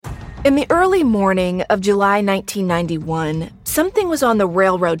In the early morning of July 1991, something was on the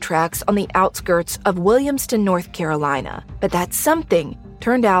railroad tracks on the outskirts of Williamston, North Carolina. But that something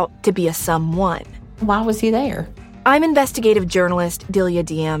turned out to be a someone. Why was he there? I'm investigative journalist Delia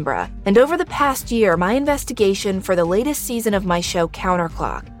D'Ambra, and over the past year, my investigation for the latest season of my show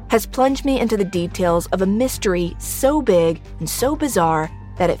Counterclock has plunged me into the details of a mystery so big and so bizarre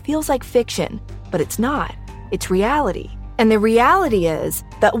that it feels like fiction, but it's not. It's reality. And the reality is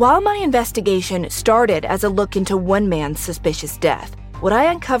that while my investigation started as a look into one man's suspicious death, what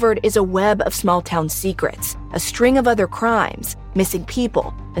I uncovered is a web of small-town secrets, a string of other crimes, missing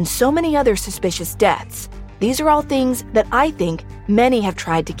people, and so many other suspicious deaths. These are all things that I think many have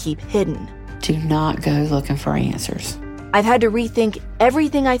tried to keep hidden. Do not go looking for answers. I've had to rethink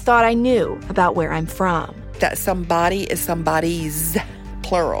everything I thought I knew about where I'm from. That somebody is somebody's,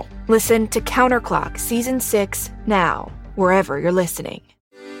 plural. Listen to Counterclock Season 6 now, wherever you're listening.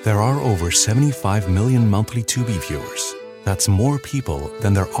 There are over 75 million monthly Tubi viewers. That's more people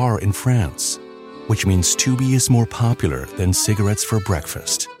than there are in France, which means Tubi is more popular than cigarettes for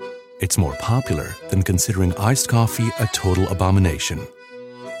breakfast. It's more popular than considering iced coffee a total abomination.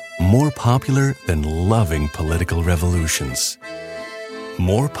 More popular than loving political revolutions.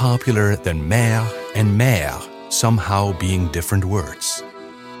 More popular than mère and mère somehow being different words.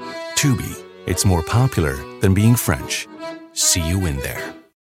 Tubi, it's more popular than being French. See you in there.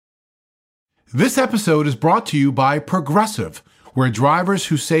 This episode is brought to you by Progressive, where drivers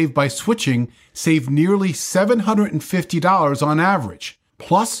who save by switching save nearly $750 on average.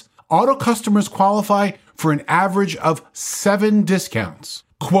 Plus, auto customers qualify for an average of 7 discounts.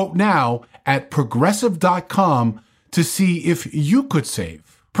 Quote now at Progressive.com to see if you could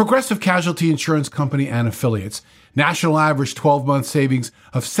save. Progressive Casualty Insurance Company and Affiliates. National average 12-month savings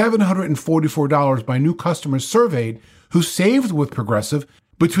of $744 by new customers surveyed who saved with Progressive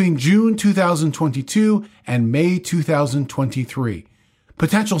between June 2022 and May 2023.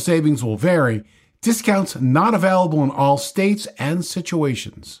 Potential savings will vary. Discounts not available in all states and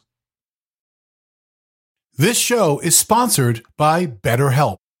situations. This show is sponsored by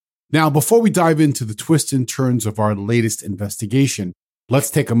BetterHelp. Now, before we dive into the twists and turns of our latest investigation, let's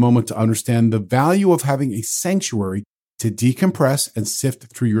take a moment to understand the value of having a sanctuary to decompress and sift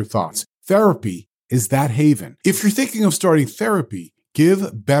through your thoughts. Therapy is that haven. If you're thinking of starting therapy, give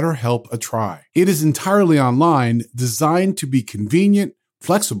BetterHelp a try. It is entirely online, designed to be convenient,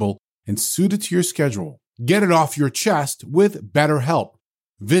 flexible, and suited to your schedule. Get it off your chest with BetterHelp.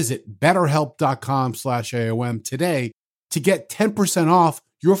 Visit BetterHelp.com/AOM today to get 10% off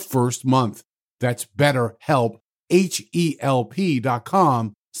your first month. That's BetterHelp,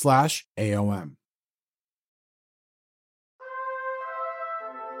 HELP.com/AOM.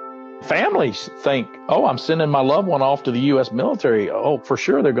 Families think, oh, I'm sending my loved one off to the U.S. military. Oh, for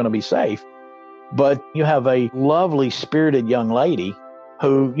sure they're going to be safe. But you have a lovely, spirited young lady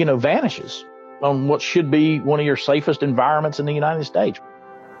who, vanishes on what should be one of your safest environments in the United States.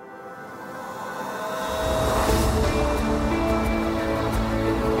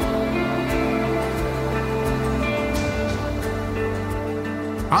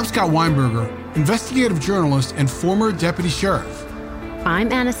 I'm Scott Weinberger, investigative journalist and former deputy sheriff.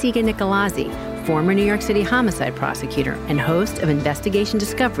 I'm Anna-Sigga Nicolazzi, former New York City homicide prosecutor and host of Investigation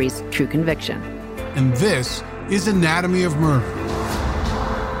Discovery's True Conviction. And this is Anatomy of Murder.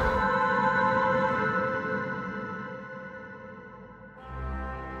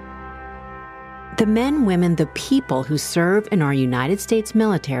 The men, women, the people who serve in our United States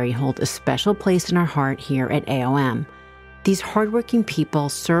military hold a special place in our heart here at AOM. These hardworking people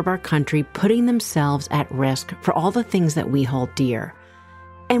serve our country, putting themselves at risk for all the things that we hold dear.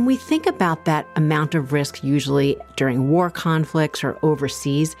 And we think about that amount of risk usually during war conflicts or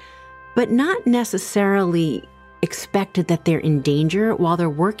overseas, but not necessarily expected that they're in danger while they're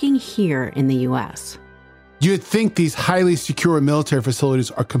working here in the U.S. You'd think these highly secure military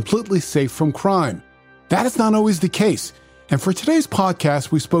facilities are completely safe from crime. That is not always the case. And for today's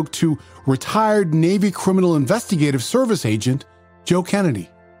podcast, we spoke to retired Navy Criminal Investigative Service agent Joe Kennedy.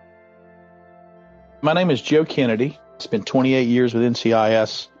 My name is Joe Kennedy. Spent 28 years with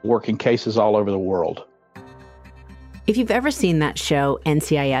NCIS working cases all over the world. If you've ever seen that show,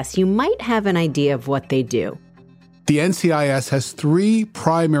 NCIS, you might have an idea of what they do. The NCIS has 3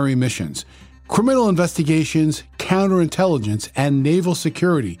 primary missions: criminal investigations, counterintelligence, and naval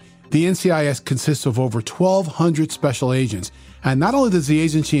security. The NCIS consists of over 1,200 special agents. And not only does the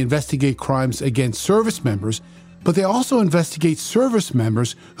agency investigate crimes against service members, but they also investigate service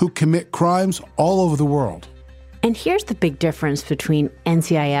members who commit crimes all over the world. And here's the big difference between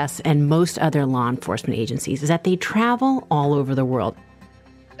NCIS and most other law enforcement agencies, is that they travel all over the world.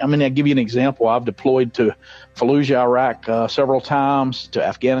 I mean, I'll give you an example. I've deployed to Fallujah, Iraq several times, to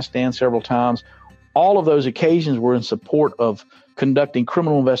Afghanistan several times. All of those occasions were in support of conducting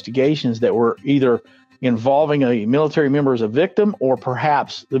criminal investigations that were either involving a military member as a victim, or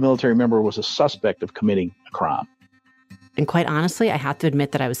perhaps the military member was a suspect of committing a crime. And quite honestly, I have to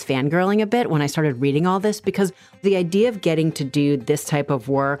admit that I was fangirling a bit when I started reading all this, because the idea of getting to do this type of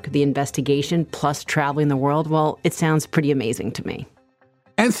work, the investigation, plus traveling the world, well, it sounds pretty amazing to me.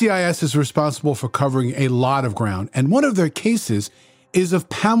 NCIS is responsible for covering a lot of ground, and one of their cases is of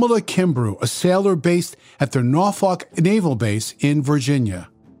Pamela Kimbrough, a sailor based at the Norfolk Naval Base in Virginia.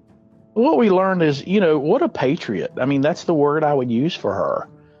 What we learned is, what a patriot. I mean, that's the word I would use for her.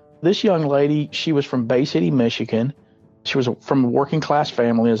 This young lady, she was from Bay City, Michigan. She was from a working class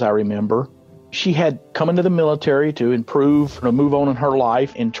family, as I remember. She had come into the military to improve, move on in her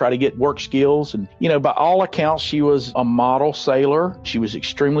life and try to get work skills. And, by all accounts, she was a model sailor. She was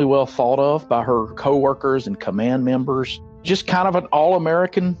extremely well thought of by her coworkers and command members. Just kind of an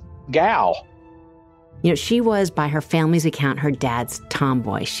all-American gal. She was, by her family's account, her dad's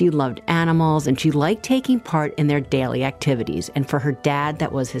tomboy. She loved animals and she liked taking part in their daily activities. And for her dad,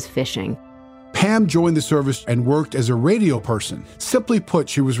 that was his fishing. Pam joined the service and worked as a radio person. Simply put,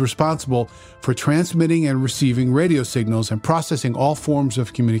 she was responsible for transmitting and receiving radio signals and processing all forms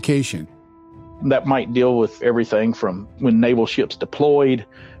of communication. That might deal with everything from when naval ships deployed,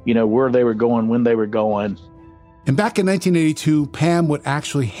 where they were going, when they were going. And back in 1982, Pam would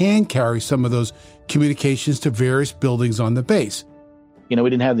actually hand carry some of those communications to various buildings on the base. We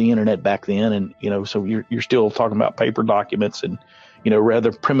didn't have the internet back then, and, so you're still talking about paper documents and,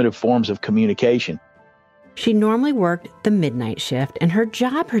 rather primitive forms of communication. She normally worked the midnight shift, and her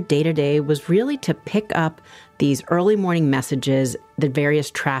job, her day-to-day, was really to pick up these early morning messages, the various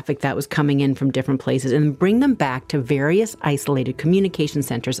traffic that was coming in from different places, and bring them back to various isolated communication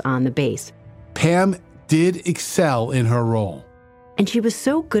centers on the base. Pam did excel in her role. And she was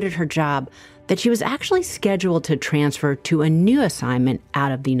so good at her job that she was actually scheduled to transfer to a new assignment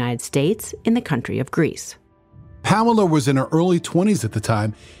out of the United States in the country of Greece. Pamela was in her early 20s at the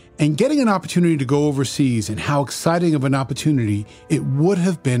time, and getting an opportunity to go overseas, and how exciting of an opportunity it would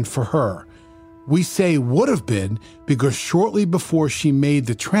have been for her. We say would have been because shortly before she made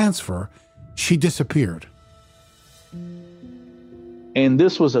the transfer, she disappeared. And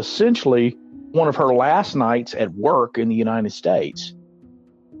this was essentially one of her last nights at work in the United States.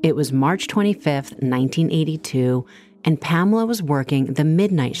 It was March 25th, 1982, and Pamela was working the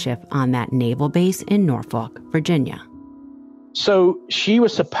midnight shift on that naval base in Norfolk, Virginia. So she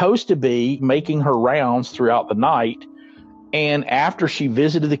was supposed to be making her rounds throughout the night, and after she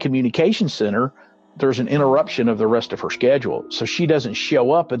visited the communication center, there's an interruption of the rest of her schedule. So she doesn't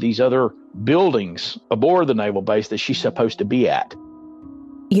show up at these other buildings aboard the naval base that she's supposed to be at.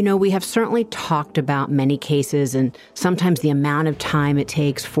 We have certainly talked about many cases and sometimes the amount of time it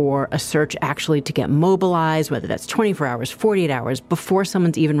takes for a search actually to get mobilized, whether that's 24 hours, 48 hours, before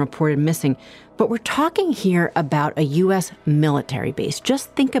someone's even reported missing. But we're talking here about a U.S. military base. Just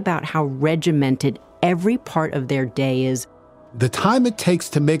think about how regimented every part of their day is. The time it takes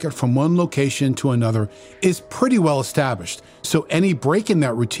to make it from one location to another is pretty well established, so any break in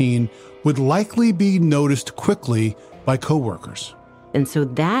that routine would likely be noticed quickly by coworkers. And so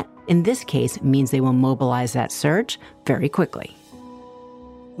that, in this case, means they will mobilize that search very quickly.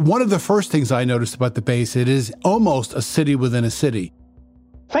 One of the first things I noticed about the base, it is almost a city within a city.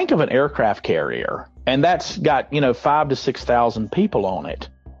 Think of an aircraft carrier, and that's got, 5,000 to 6,000 people on it.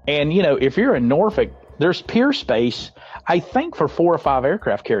 And, if you're in Norfolk, there's pier space, I think, for 4 or 5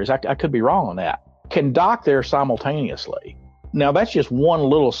 aircraft carriers. I could be wrong on that. Can dock there simultaneously. Now, that's just one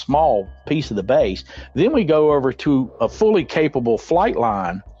little small piece of the base. Then we go over to a fully capable flight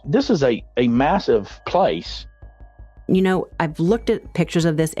line. This is a massive place. I've looked at pictures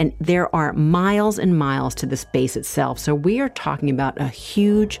of this, and there are miles and miles to this base itself. So we are talking about a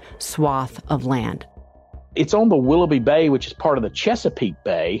huge swath of land. It's on the Willoughby Bay, which is part of the Chesapeake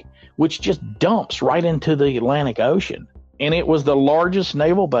Bay, which just dumps right into the Atlantic Ocean. And it was the largest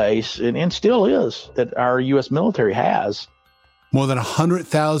naval base, and still is, that our U.S. military has. More than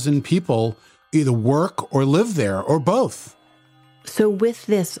 100,000 people either work or live there, or both. So with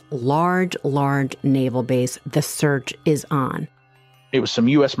this large naval base, the search is on. It was some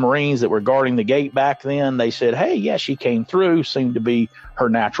U.S. Marines that were guarding the gate back then. They said, hey, yeah, she came through, seemed to be her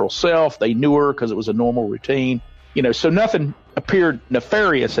natural self. They knew her because it was a normal routine. So nothing appeared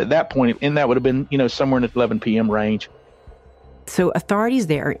nefarious at that point, and that would have been, somewhere in the 11 p.m. range. So authorities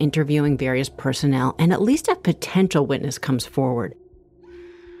there are interviewing various personnel, and at least a potential witness comes forward.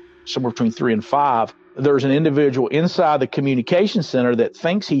 Somewhere between 3 and 5 there's an individual inside the communication center that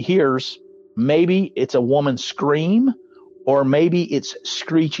thinks he hears maybe it's a woman scream, or maybe it's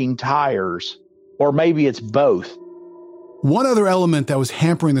screeching tires, or maybe it's both. One other element that was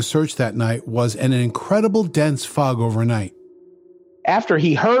hampering the search that night was an incredible dense fog overnight. After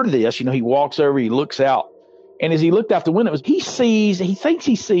he heard this, he walks over, he looks out, and as he looked out the window, he thinks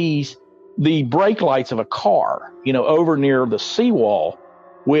he sees the brake lights of a car, over near the seawall,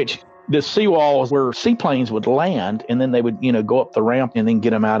 which the seawall is where seaplanes would land, and then they would, go up the ramp and then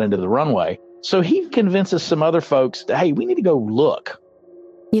get them out into the runway. So he convinces some other folks that, hey, we need to go look.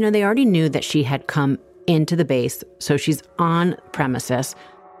 They already knew that she had come into the base, so she's on premises.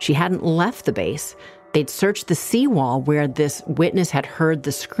 She hadn't left the base. They'd searched the seawall where this witness had heard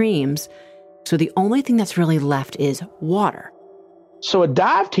the screams. So the only thing that's really left is water. So a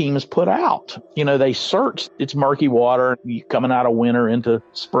dive team is put out. They search. It's murky water coming out of winter into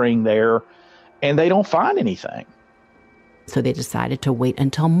spring there, and they don't find anything. So they decided to wait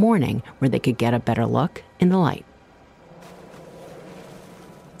until morning where they could get a better look in the light.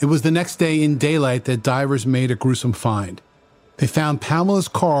 It was the next day in daylight that divers made a gruesome find. They found Pamela's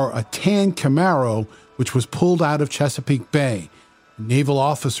car, a tan Camaro, which was pulled out of Chesapeake Bay. Naval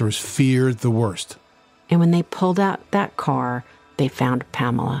officers feared the worst. And when they pulled out that car, they found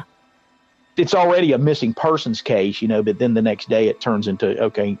Pamela. It's already a missing persons case, but then the next day it turns into,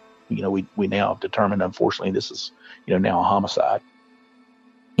 okay, we now have determined, unfortunately, this is, now a homicide.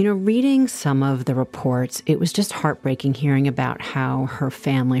 Reading some of the reports, it was just heartbreaking hearing about how her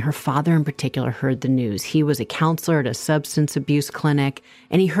family, her father in particular, heard the news. He was a counselor at a substance abuse clinic,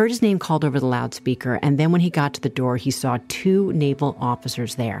 and he heard his name called over the loudspeaker. And then when he got to the door, he saw 2 naval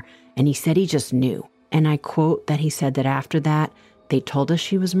officers there, and he said he just knew. And I quote that he said that after that, they told us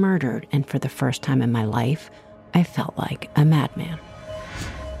she was murdered, and for the first time in my life, I felt like a madman.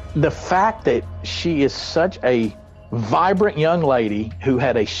 The fact that she is such a vibrant young lady who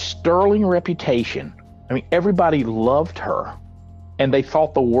had a sterling reputation. Everybody loved her, and they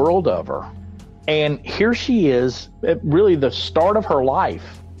thought the world of her. And here she is, at really the start of her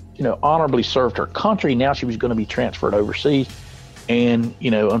life, honorably served her country. Now she was going to be transferred overseas. And,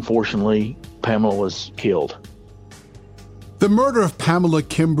 unfortunately, Pamela was killed. The murder of Pamela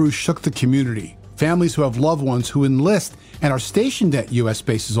Kimbrough shook the community. Families who have loved ones who enlist and are stationed at U.S.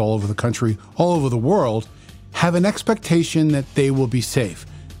 bases all over the country, all over the world, have an expectation that they will be safe.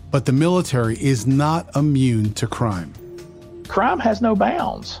 But the military is not immune to crime. Crime has no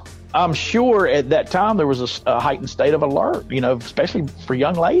bounds. I'm sure at that time there was a heightened state of alert, especially for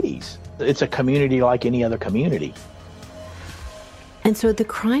young ladies. It's a community like any other community. And so the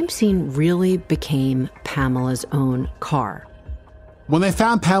crime scene really became Pamela's own car. When they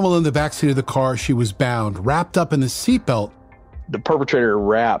found Pamela in the backseat of the car, she was bound, wrapped up in the seatbelt. The perpetrator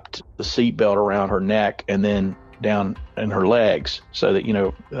wrapped the seatbelt around her neck and then down in her legs so that,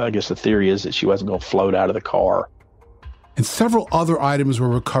 I guess the theory is that she wasn't going to float out of the car. And several other items were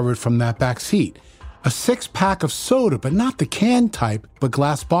recovered from that back seat. A 6-pack of soda, but not the canned type, but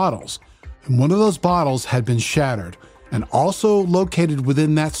glass bottles. And one of those bottles had been shattered. And also located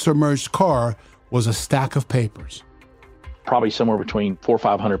within that submerged car was a stack of papers. Probably somewhere between 400 or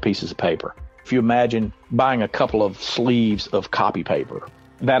 500 pieces of paper. If you imagine buying a couple of sleeves of copy paper,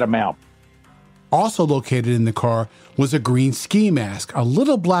 that amount. Also located in the car was a green ski mask, a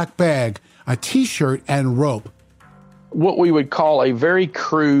little black bag, a T-shirt, and rope. What we would call a very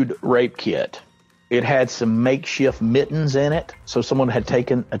crude rape kit. It had some makeshift mittens in it. So someone had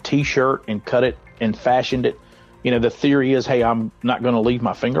taken a T-shirt and cut it and fashioned it. The theory is, hey, I'm not going to leave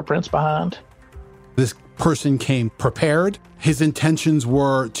my fingerprints behind. This person came prepared. His intentions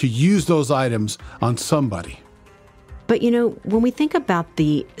were to use those items on somebody. But, when we think about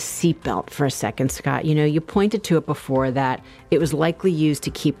the seatbelt for a second, Scott, you pointed to it before that it was likely used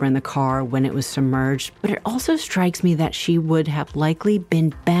to keep her in the car when it was submerged. But it also strikes me that she would have likely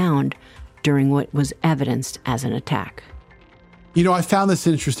been bound during what was evidenced as an attack. I found this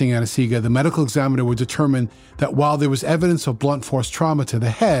interesting, Anna-Sigga. The medical examiner would determine that while there was evidence of blunt force trauma to the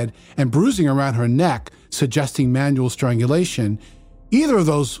head and bruising around her neck, suggesting manual strangulation, either of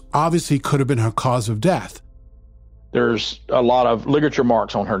those obviously could have been her cause of death. There's a lot of ligature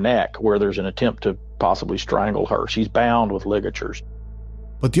marks on her neck where there's an attempt to possibly strangle her. She's bound with ligatures.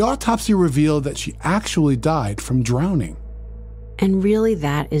 But the autopsy revealed that she actually died from drowning. And really,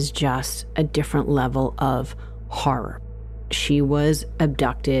 that is just a different level of horror. She was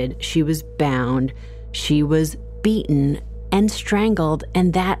abducted, she was bound, she was beaten and strangled,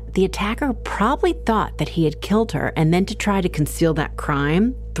 and that the attacker probably thought that he had killed her, and then to try to conceal that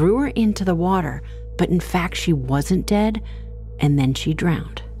crime, threw her into the water. But in fact, she wasn't dead, and then she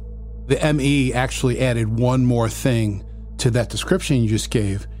drowned. The ME actually added one more thing to that description you just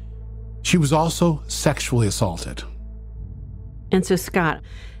gave. She was also sexually assaulted. And so, Scott,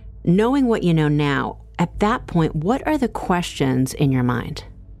 knowing what you know now, at that point, what are the questions in your mind?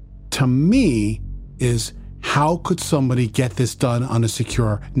 To me, is how could somebody get this done on a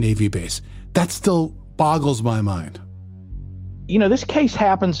secure Navy base? That still boggles my mind. You know, this case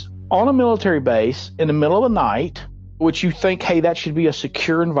happens on a military base in the middle of the night, which you think, hey, that should be a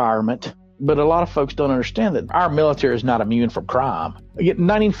secure environment. But a lot of folks don't understand that our military is not immune from crime. Yet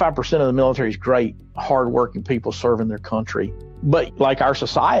 95% of the military is great, hardworking people serving their country. But like our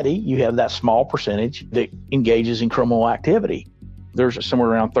society, you have that small percentage that engages in criminal activity. There's somewhere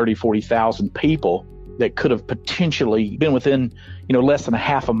around 30,000, 40,000 people that could have potentially been within, less than a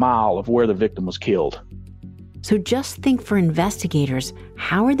half a mile of where the victim was killed. So just think, for investigators,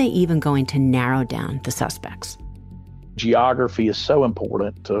 how are they even going to narrow down the suspects? Geography is so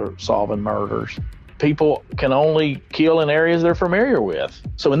important to solving murders. People can only kill in areas they're familiar with.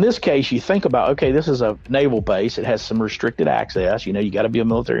 So in this case, you think about, okay, this is a naval base. It has some restricted access. You got to be a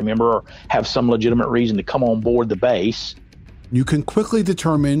military member or have some legitimate reason to come on board the base. You can quickly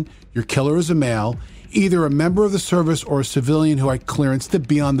determine your killer is a male, either a member of the service or a civilian who had clearance to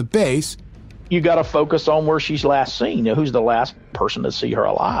be on the base. You got to focus on where she's last seen. Who's the last person to see her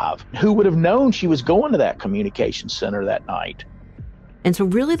alive? Who would have known she was going to that communication center that night? And so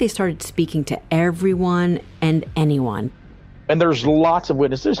really they started speaking to everyone and anyone. And there's lots of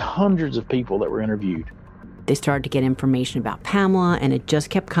witnesses. There's hundreds of people that were interviewed. They started to get information about Pamela, and it just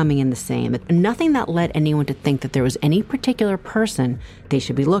kept coming in the same. Nothing that led anyone to think that there was any particular person they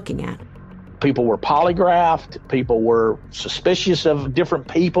should be looking at. People were polygraphed. People were suspicious of different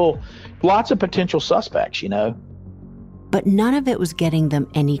people. Lots of potential suspects, But none of it was getting them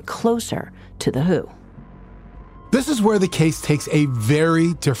any closer to the who. This is where the case takes a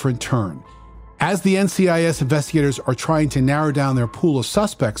very different turn. As the NCIS investigators are trying to narrow down their pool of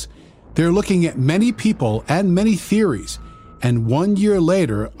suspects, they're looking at many people and many theories. And 1 year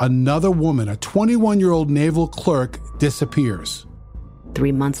later, another woman, a 21-year-old naval clerk, disappears.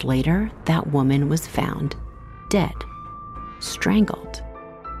 3 months later, that woman was found dead, strangled.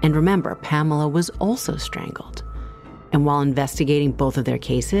 And remember, Pamela was also strangled. And while investigating both of their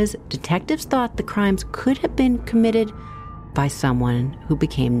cases, detectives thought the crimes could have been committed by someone who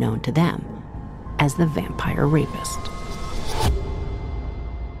became known to them as the vampire rapist.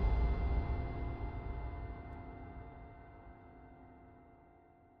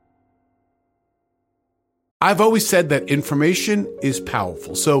 I've always said that information is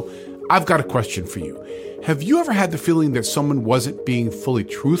powerful, so I've got a question for you. Have you ever had the feeling that someone wasn't being fully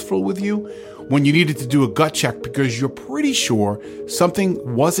truthful with you when you needed to do a gut check because you're pretty sure something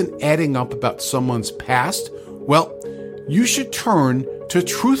wasn't adding up about someone's past? Well, you should turn to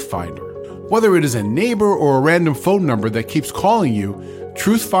TruthFinder. Whether it is a neighbor or a random phone number that keeps calling you,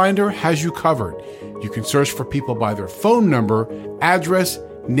 TruthFinder has you covered. You can search for people by their phone number, address,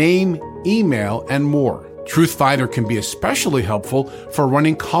 name, email, and more. TruthFinder can be especially helpful for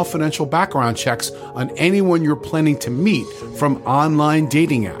running confidential background checks on anyone you're planning to meet from online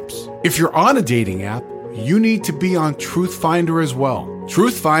dating apps. If you're on a dating app, you need to be on TruthFinder as well.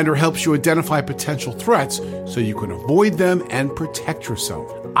 TruthFinder helps you identify potential threats so you can avoid them and protect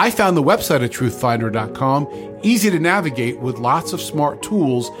yourself. I found the website at truthfinder.com easy to navigate with lots of smart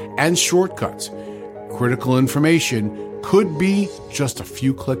tools and shortcuts. Critical information could be just a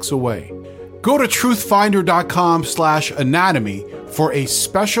few clicks away. Go to truthfinder.com/anatomy for a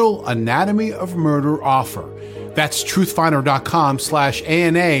special Anatomy of Murder offer. That's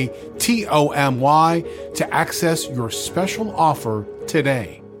truthfinder.com/ANATOMY to access your special offer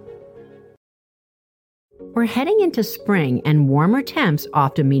today. We're heading into spring, and warmer temps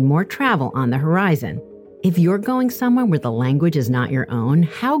often mean more travel on the horizon. If you're going somewhere where the language is not your own,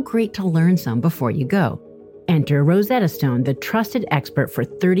 how great to learn some before you go. Enter Rosetta Stone, the trusted expert for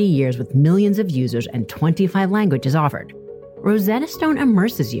 30 years with millions of users and 25 languages offered. Rosetta Stone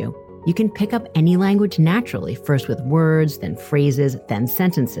immerses you. You can pick up any language naturally, first with words, then phrases, then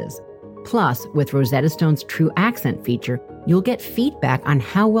sentences. Plus, with Rosetta Stone's True Accent feature, you'll get feedback on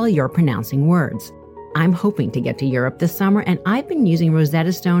how well you're pronouncing words. I'm hoping to get to Europe this summer, and I've been using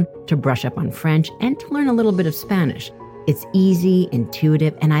Rosetta Stone to brush up on French and to learn a little bit of Spanish. It's easy,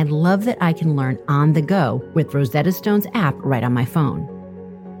 intuitive, and I love that I can learn on the go with Rosetta Stone's app right on my phone.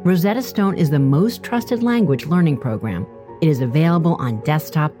 Rosetta Stone is the most trusted language learning program. It is available on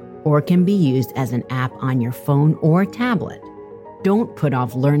desktop or can be used as an app on your phone or tablet. Don't put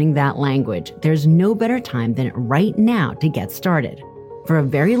off learning that language. There's no better time than right now to get started. For a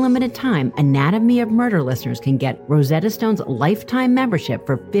very limited time, Anatomy of Murder listeners can get Rosetta Stone's lifetime membership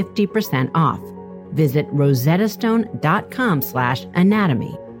for 50% off. Visit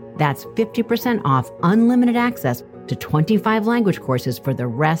rosettastone.com/anatomy. That's 50% off unlimited access to 25 language courses for the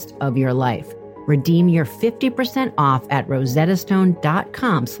rest of your life. Redeem your 50% off at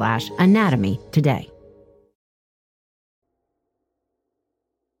rosettastone.com/anatomy today.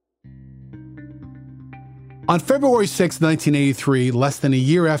 On February 6, 1983, less than a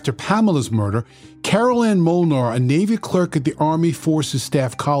year after Pamela's murder, Carol Ann Molnar, a Navy clerk at the Army Forces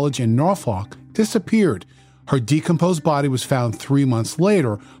Staff College in Norfolk, disappeared. Her decomposed body was found 3 months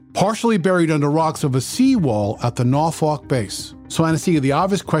later, partially buried under rocks of a seawall at the Norfolk base. So, Anna-Sigga, the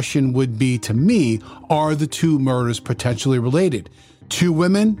obvious question would be to me, are the two murders potentially related? Two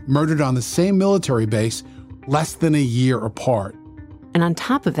women murdered on the same military base less than a year apart. And on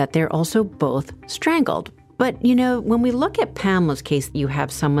top of that, they're also both strangled. But, when we look at Pamela's case, you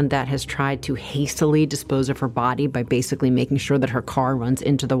have someone that has tried to hastily dispose of her body by basically making sure that her car runs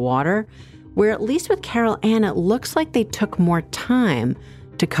into the water, where at least with Carol Ann, it looks like they took more time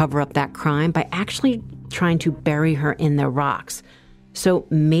to cover up that crime by actually trying to bury her in the rocks. So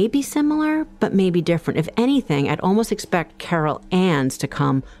maybe similar, but maybe different. If anything, I'd almost expect Carol Ann's to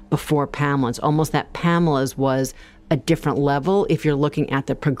come before Pamela's, almost that Pamela's was a different level if you're looking at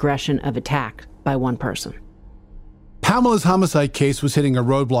the progression of attack by one person. Pamela's homicide case was hitting a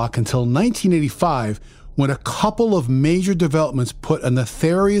roadblock until 1985, when a couple of major developments put a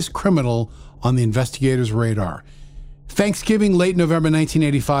nefarious criminal on the investigators' radar. Thanksgiving, late November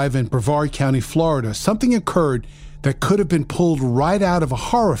 1985 in Brevard County, Florida, something occurred that could have been pulled right out of a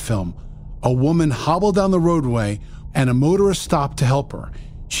horror film. A woman hobbled down the roadway and a motorist stopped to help her.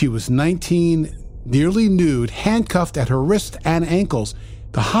 She was 19, nearly nude, handcuffed at her wrists and ankles.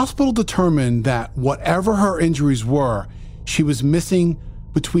 The hospital determined that whatever her injuries were, she was missing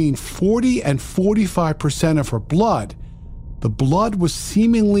between 40 and 45% of her blood. The blood was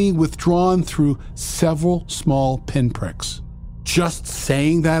seemingly withdrawn through several small pinpricks. Just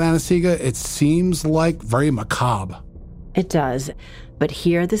saying that, Anna-Sigga, it seems like very macabre. It does. But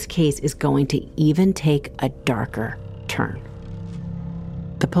here this case is going to even take a darker turn.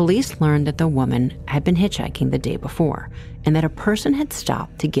 The police learned that the woman had been hitchhiking the day before and that a person had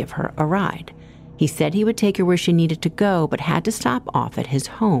stopped to give her a ride. He said he would take her where she needed to go, but had to stop off at his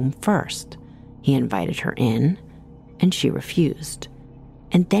home first. He invited her in, and she refused.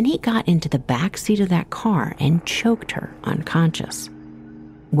 And then he got into the back seat of that car and choked her unconscious.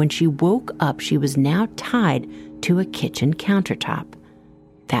 When she woke up, she was now tied to a kitchen countertop.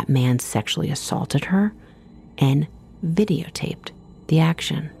 That man sexually assaulted her and videotaped the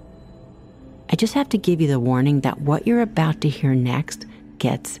action. I just have to give you the warning that what you're about to hear next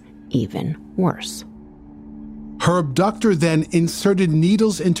gets even worse. Her abductor then inserted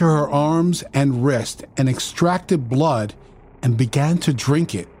needles into her arms and wrist and extracted blood and began to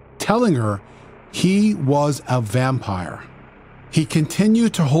drink it, telling her he was a vampire. He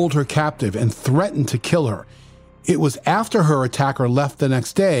continued to hold her captive and threatened to kill her. It was after her attacker left the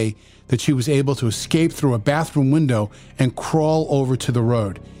next day that she was able to escape through a bathroom window and crawl over to the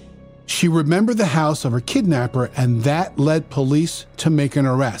road. She remembered the house of her kidnapper, and that led police to make an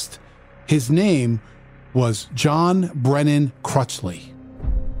arrest. His name was John Brennan Crutchley.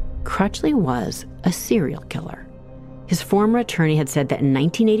 Crutchley was a serial killer. His former attorney had said that in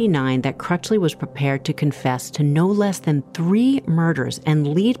 1989 that Crutchley was prepared to confess to no less than 3 murders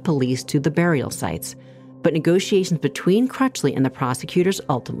and lead police to the burial sites. But negotiations between Crutchley and the prosecutors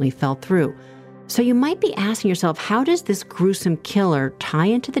ultimately fell through. So you might be asking yourself, how does this gruesome killer tie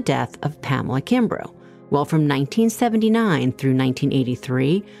into the death of Pamela Kimbrough? Well, from 1979 through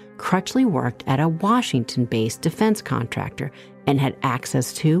 1983, Crutchley worked at a Washington-based defense contractor and had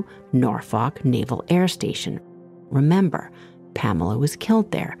access to Norfolk Naval Air Station. Remember, Pamela was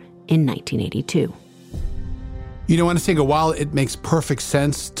killed there in 1982. You know, Anna-Sigga, while it makes perfect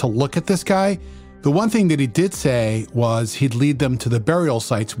sense to look at this guy, the one thing that he did say was he'd lead them to the burial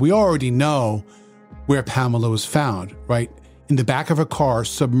sites. We already know where Pamela was found, right? In the back of a car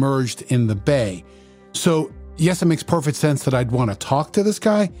submerged in the bay. So, yes, it makes perfect sense that I'd want to talk to this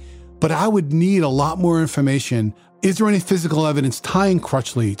guy, but I would need a lot more information. Is there any physical evidence tying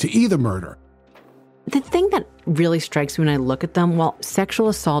Crutchley to either murder? The thing that really strikes me when I look at them, well, sexual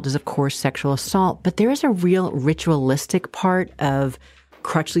assault is, of course, sexual assault, but there is a real ritualistic part of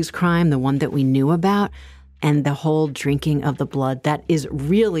Crutchley's crime, the one that we knew about, and the whole drinking of the blood. That is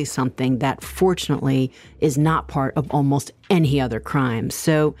really something that, fortunately, is not part of almost any other crime.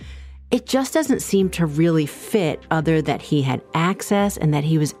 So it just doesn't seem to really fit, other that he had access and that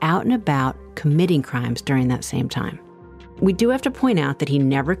he was out and about committing crimes during that same time. We do have to point out that he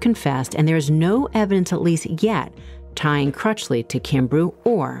never confessed, and there is no evidence, at least yet, tying Crutchley to Kimbrough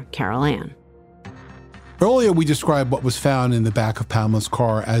or Carol Ann. Earlier, we described what was found in the back of Pamela's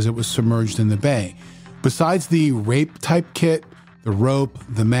car as it was submerged in the bay. Besides the rape-type kit, the rope,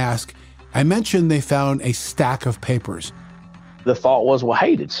 the mask, I mentioned they found a stack of papers. The thought was, well,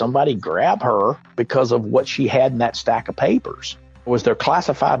 hey, did somebody grab her because of what she had in that stack of papers? Was there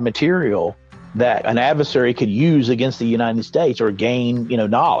classified material that an adversary could use against the United States or gain,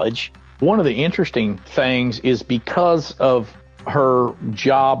 knowledge? One of the interesting things is because of her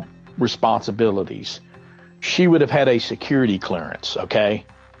job responsibilities, she would have had a security clearance, okay?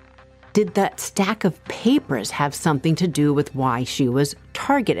 Did that stack of papers have something to do with why she was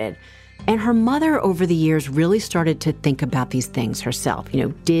targeted? And her mother over the years really started to think about these things herself.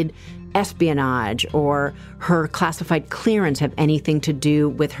 Did espionage or her classified clearance have anything to do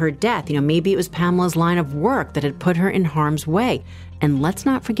with her death? Maybe it was Pamela's line of work that had put her in harm's way. And let's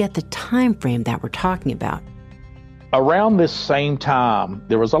not forget the time frame that we're talking about. Around this same time,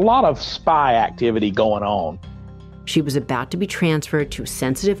 there was a lot of spy activity going on. She was about to be transferred to a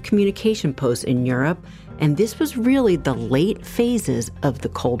sensitive communication post in Europe, and this was really the late phases of the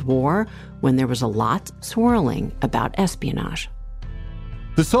Cold War when there was a lot swirling about espionage.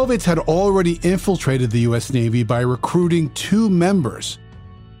 The Soviets had already infiltrated the U.S. Navy by recruiting 2 members.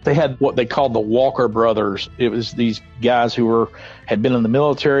 They had what they called the Walker brothers. It was these guys who had been in the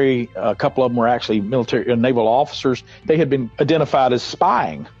military. A couple of them were actually military naval officers. They had been identified as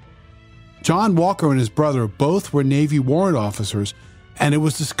spying. John Walker and his brother both were Navy warrant officers, and it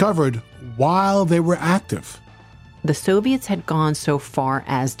was discovered while they were active. The Soviets had gone so far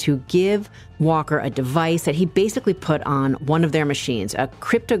as to give Walker a device that he basically put on one of their machines, a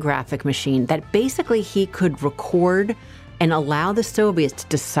cryptographic machine that basically he could record and allow the Soviets to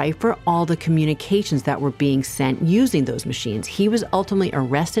decipher all the communications that were being sent using those machines. He was ultimately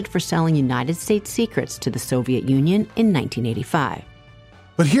arrested for selling United States secrets to the Soviet Union in 1985.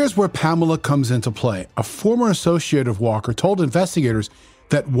 But here's where Pamela comes into play. A former associate of Walker told investigators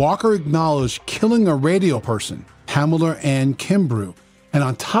that Walker acknowledged killing a radio person, Pamela Ann Kimbrough. And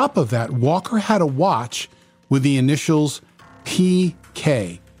on top of that, Walker had a watch with the initials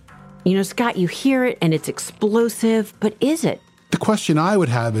PK. Scott, you hear it and it's explosive, but is it? The question I would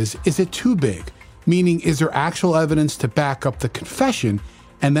have is it too big? Meaning, is there actual evidence to back up the confession?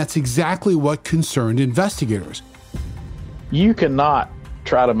 And that's exactly what concerned investigators. You cannot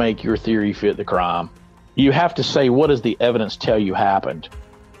try to make your theory fit the crime. You have to say, what does the evidence tell you happened?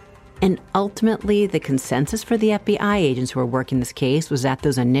 And ultimately, the consensus for the FBI agents who were working this case was that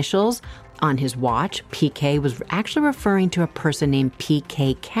those initials on his watch, PK, was actually referring to a person named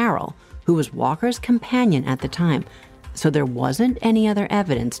P.K. Carroll, who was Walker's companion at the time. So there wasn't any other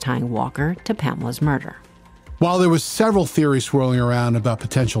evidence tying Walker to Pamela's murder. While there was several theories swirling around about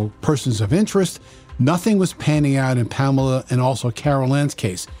potential persons of interest, nothing was panning out in Pamela and also Carol Ann's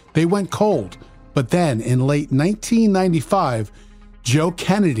case. They went cold. But then, in late 1995, Joe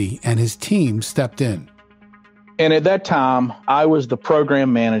Kennedy and his team stepped in. And at that time, I was the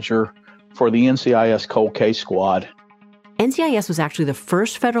program manager for the NCIS Cold Case Squad. NCIS was actually the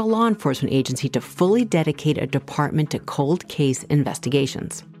first federal law enforcement agency to fully dedicate a department to cold case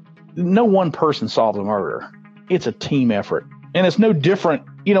investigations. No one person solved a murder. It's a team effort. And it's no different,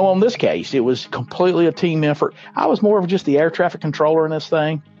 on this case. It was completely a team effort. I was more of just the air traffic controller in this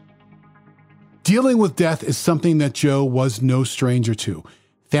thing. Dealing with death is something that Joe was no stranger to.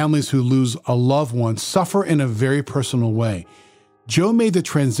 Families who lose a loved one suffer in a very personal way. Joe made the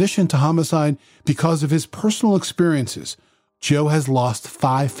transition to homicide because of his personal experiences. Joe has lost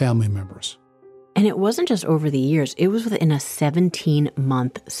 5 family members. And it wasn't just over the years. It was within a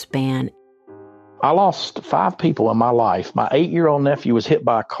 17-month span. I lost 5 people in my life. My 8-year-old nephew was hit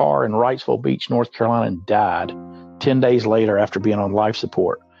by a car in Wrightsville Beach, North Carolina, and died 10 days later after being on life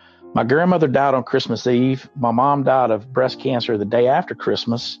support. My grandmother died on Christmas Eve. My mom died of breast cancer the day after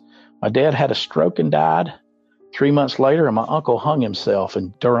Christmas. My dad had a stroke and died 3 months later, and my uncle hung himself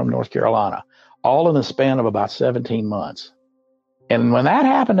in Durham, North Carolina, all in the span of about 17 months. And when that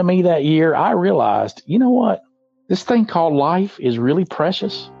happened to me that year, I realized, you know what? This thing called life is really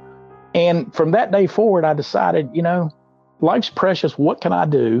precious. And from that day forward, I decided, life's precious. What can I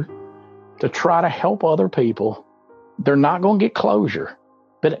do to try to help other people? They're not going to get closure.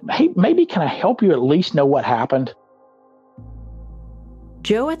 But hey, maybe can I help you at least know what happened?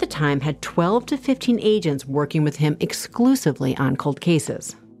 Joe at the time had 12 to 15 agents working with him exclusively on cold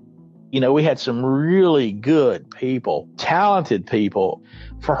cases. We had some really good people, talented people.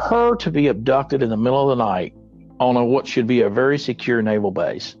 For her to be abducted in the middle of the night on what should be a very secure naval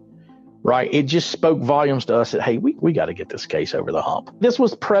base right? It just spoke volumes to us that, hey, we got to get this case over the hump. This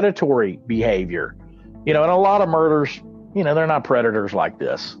was predatory behavior, and a lot of murders, they're not predators like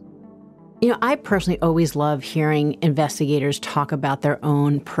this. I personally always love hearing investigators talk about their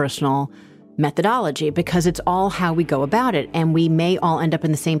own personal methodology because it's all how we go about it. And we may all end up in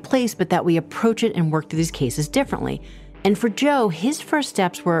the same place, but that we approach it and work through these cases differently. And for Joe, his first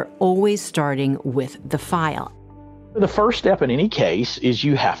steps were always starting with the file. The first step in any case is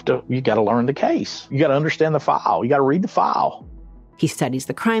you got to learn the case. You got to understand the file. You got to read the file. He studies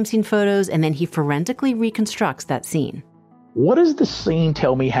the crime scene photos and then he forensically reconstructs that scene. What does the scene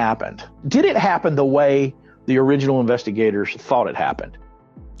tell me happened? Did it happen the way the original investigators thought it happened?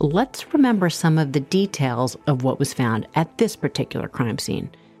 Let's remember some of the details of what was found at this particular crime scene.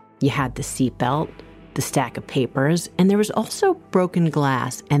 You had the seatbelt, the stack of papers, and there was also broken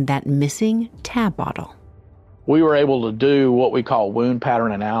glass and that missing tab bottle. We were able to do what we call wound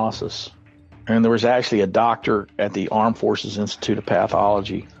pattern analysis. And there was actually a doctor at the Armed Forces Institute of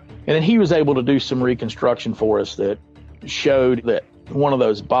Pathology. And then he was able to do some reconstruction for us that showed that one of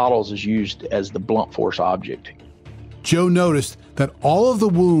those bottles is used as the blunt force object. Joe noticed that all of the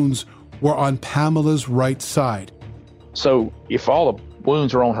wounds were on Pamela's right side. So if all the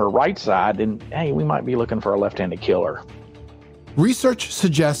wounds are on her right side, then, hey, we might be looking for a left-handed killer. Research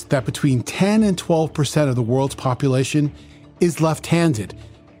suggests that between 10 and 12% of the world's population is left-handed.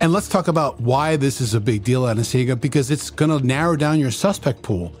 And let's talk about why this is a big deal, Anna-Sigga, because it's going to narrow down your suspect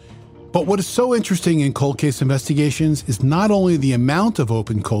pool. But what is so interesting in cold case investigations is not only the amount of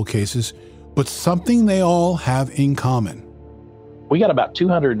open cold cases, but something they all have in common. We got about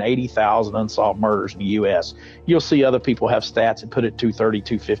 280,000 unsolved murders in the U.S. You'll see other people have stats and put it 230,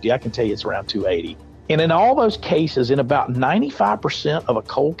 250. I can tell you it's around 280. And in all those cases, in about 95% of a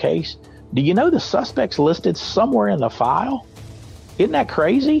cold case, do you know the suspect's listed somewhere in the file? Isn't that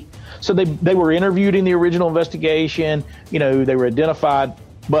crazy? So they were interviewed in the original investigation, they were identified,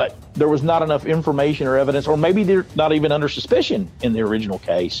 but there was not enough information or evidence, or maybe they're not even under suspicion in the original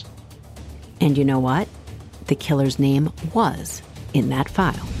case. And you know what? The killer's name was in that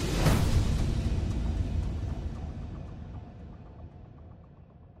file.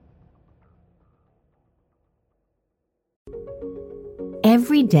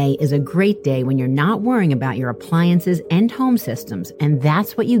 Every day is a great day when you're not worrying about your appliances and home systems, and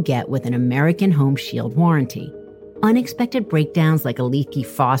that's what you get with an American Home Shield warranty. Unexpected breakdowns like a leaky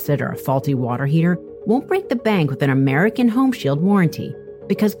faucet or a faulty water heater won't break the bank with an American Home Shield warranty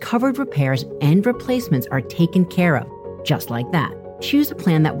because covered repairs and replacements are taken care of, just like that. Choose a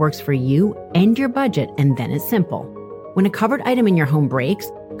plan that works for you and your budget, and then it's simple. When a covered item in your home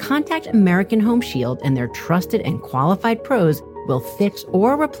breaks, contact American Home Shield and their trusted and qualified pros will fix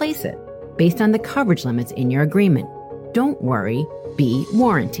or replace it based on the coverage limits in your agreement. Don't worry, be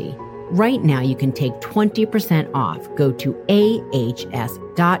warranty. Right now, you can take 20% off. Go to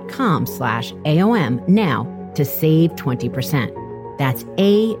ahs.com/AOM now to save 20%. That's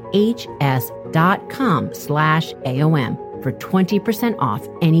ahs.com/AOM for 20% off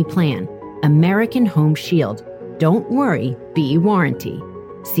any plan. American Home Shield. Don't worry, be warranty.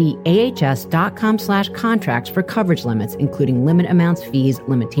 See ahs.com/contracts for coverage limits, including limit amounts, fees,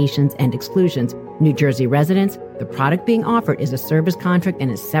 limitations, and exclusions. New Jersey residents, the product being offered is a service contract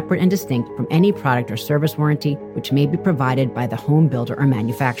and is separate and distinct from any product or service warranty which may be provided by the home builder or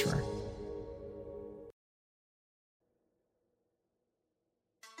manufacturer.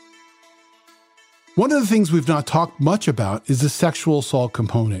 One of the things we've not talked much about is the sexual assault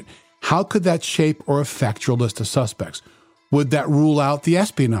component. How could that shape or affect your list of suspects? Would that rule out the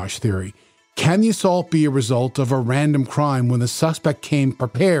espionage theory? Can the assault be a result of a random crime when the suspect came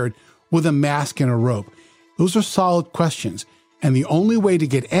prepared with a mask and a rope? Those are solid questions, and the only way to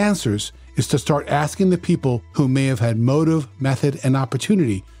get answers is to start asking the people who may have had motive, method, and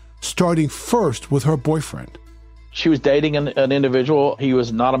opportunity, starting first with her boyfriend. She was dating an individual. He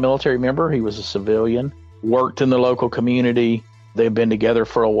was not a military member. He was a civilian, worked in the local community. They've been together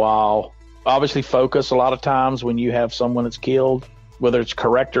for a while. Obviously focus a lot of times when you have someone that's killed, whether it's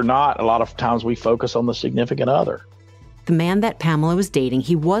correct or not, a lot of times we focus on the significant other. The man that Pamela was dating,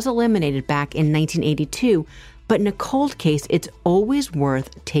 he was eliminated back in 1982, but in a cold case, it's always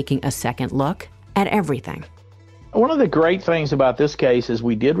worth taking a second look at everything. One of the great things about this case is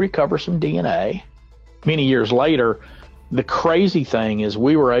we did recover some DNA. Many years later, the crazy thing is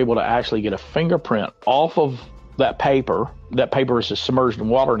we were able to actually get a fingerprint off of that paper. That paper is submerged in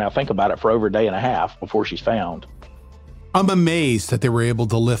water now. Think about it, for over a day and a half before she's found. I'm amazed that they were able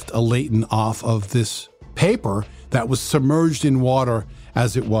to lift a latent off of this paper that was submerged in water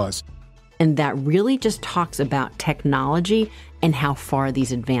as it was. And that really just talks about technology and how far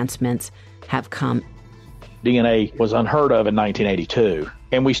these advancements have come. DNA was unheard of in 1982,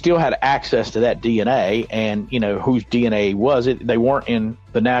 and we still had access to that DNA, and whose DNA was it? They weren't in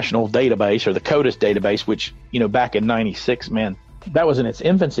the national database or the CODIS database, which back in 96, man, that was in its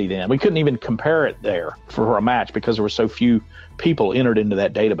infancy then. We couldn't even compare it there for a match because there were so few people entered into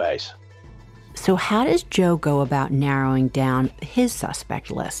that database. So how does Joe go about narrowing down his suspect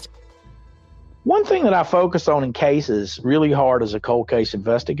list? One thing that I focus on in cases really hard as a cold case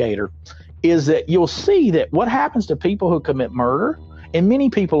investigator is that you'll see that what happens to people who commit murder, and many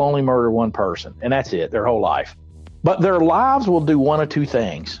people only murder one person, and that's it, their whole life. But their lives will do one of two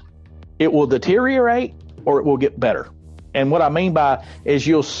things. It will deteriorate or it will get better. And what I mean by is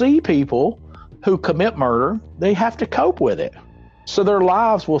you'll see people who commit murder, they have to cope with it. So their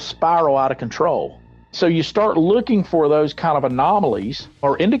lives will spiral out of control. So you start looking for those kind of anomalies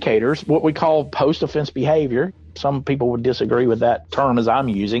or indicators, what we call post-offense behavior. Some people would disagree with that term as I'm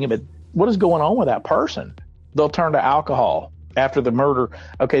using it, but what is going on with that person? They'll turn to alcohol after the murder.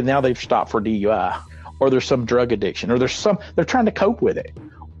 Okay, now they've stopped for DUI, or there's some drug addiction, or they're trying to cope with it.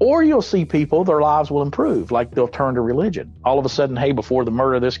 Or you'll see people, their lives will improve, like they'll turn to religion. All of a sudden, hey, before the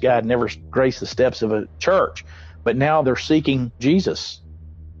murder, this guy had never graced the steps of a church, but now they're seeking Jesus.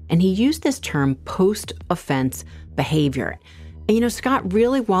 And he used this term post-offense behavior. And Scott,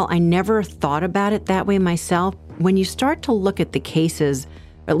 really, while I never thought about it that way myself, when you start to look at the cases,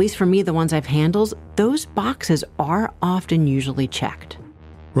 at least for me, the ones I've handled, those boxes are often usually checked.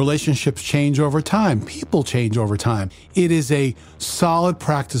 Relationships change over time. People change over time. It is a solid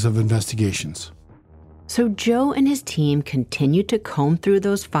practice of investigations. So Joe and his team continued to comb through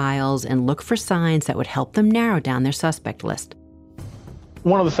those files and look for signs that would help them narrow down their suspect list.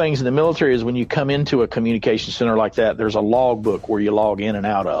 One of the things in the military is when you come into a communication center like that, there's a log book where you log in and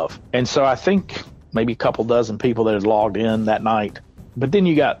out of. And so I think maybe a couple dozen people that had logged in that night. But then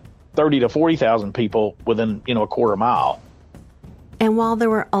you got 30 to 40,000 people within, a quarter mile. And while there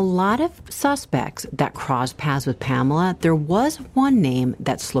were a lot of suspects that crossed paths with Pamela, there was one name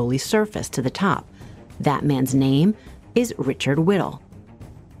that slowly surfaced to the top. That man's name is Richard Whittle.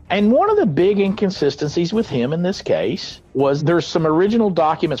 And one of the big inconsistencies with him in this case was there's some original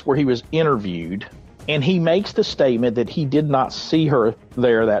documents where he was interviewed, and he makes the statement that he did not see her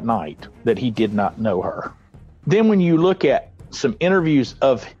there that night, that he did not know her. Then when you look at some interviews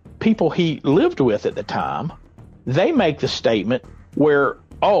of people he lived with at the time, they make the statement where,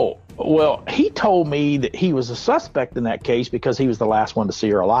 he told me that he was a suspect in that case because he was the last one to see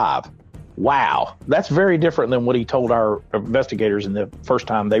her alive. Wow, that's very different than what he told our investigators in the first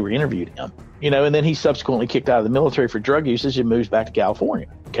time they were interviewed him. And then he subsequently kicked out of the military for drug usage and moves back to California.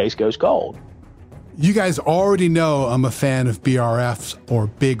 Case goes cold. You guys already know I'm a fan of BRFs, or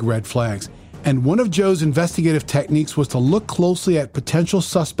big red flags. And one of Joe's investigative techniques was to look closely at potential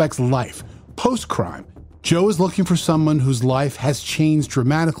suspects' life post-crime. Joe is looking for someone whose life has changed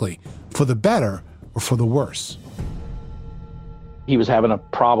dramatically, for the better or for the worse. He was having a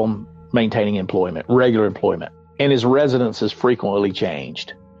problem maintaining employment, regular employment, and his residences frequently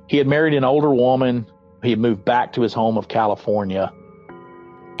changed. He had married an older woman. He had moved back to his home of California.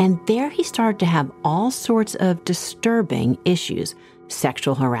 And there he started to have all sorts of disturbing issues.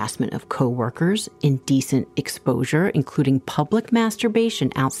 Sexual harassment of coworkers, indecent exposure, including public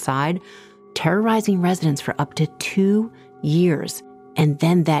masturbation outside, terrorizing residents for up to 2 years. And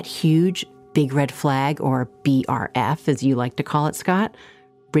then that huge big red flag, or BRF, as you like to call it, Scott,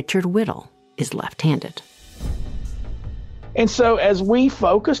 Richard Whittle is left-handed. And so as we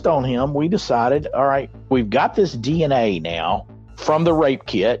focused on him, we decided, all right, we've got this DNA now from the rape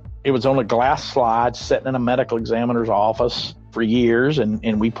kit. It was on a glass slide sitting in a medical examiner's office for years,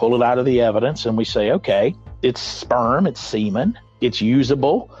 and we pull it out of the evidence and we say, okay, it's sperm, it's semen, it's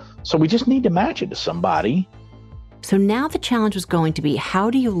usable, so we just need to match it to somebody. So now the challenge was going to be,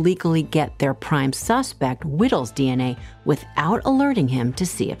 how do you legally get their prime suspect, Whittle's DNA, without alerting him to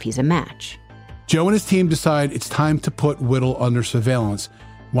see if he's a match? Joe and his team decide it's time to put Whittle under surveillance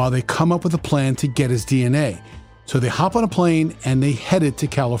while they come up with a plan to get his DNA. So they hop on a plane and they headed to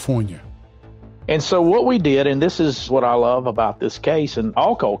California. And so what we did, and this is what I love about this case and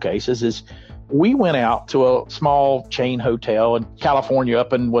all cold cases, is we went out to a small chain hotel in California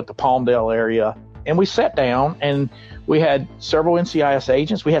up in the Palmdale area, and we sat down and we had several NCIS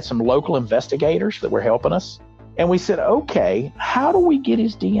agents. We had some local investigators that were helping us. And we said, okay, how do we get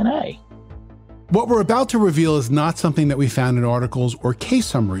his DNA? What we're about to reveal is not something that we found in articles or case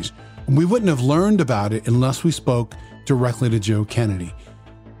summaries, and we wouldn't have learned about it unless we spoke directly to Joe Kennedy.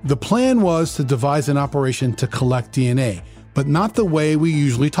 The plan was to devise an operation to collect DNA, but not the way we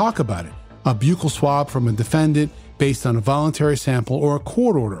usually talk about it. a buccal swab from a defendant based on a voluntary sample or a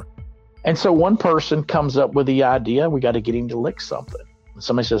court order. And so one person comes up with the idea, we got to get him to lick something. And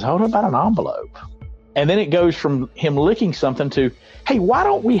somebody says, how about an envelope? And then it goes from him licking something to, hey, why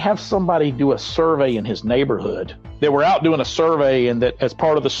don't we have somebody do a survey in his neighborhood? They were out doing a survey, and that as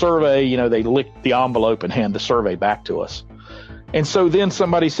part of the survey, they licked the envelope and hand the survey back to us. And so then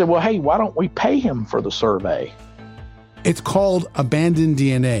somebody said, well, hey, why don't we pay him for the survey? It's called abandoned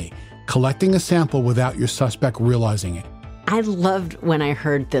DNA, collecting a sample without your suspect realizing it. I loved when I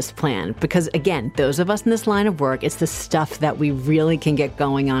heard this plan because, again, those of us in this line of work, it's the stuff that we really can get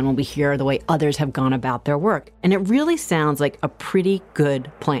going on when we hear the way others have gone about their work. And it really sounds like a pretty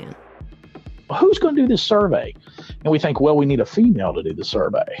good plan. Who's going to do this survey? And we think, well, we need a female to do the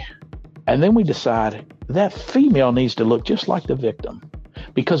survey. And then we decide that female needs to look just like the victim.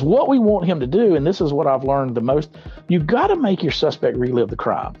 Because what we want him to do, and this is what I've learned the most, you've got to make your suspect relive the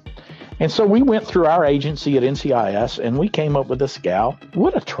crime. And so we went through our agency at NCIS and we came up with this gal.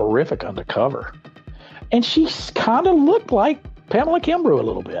 What a terrific undercover. And she kind of looked like Pamela Kimbrough a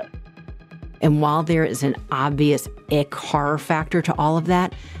little bit. And while there is an obvious ick horror factor to all of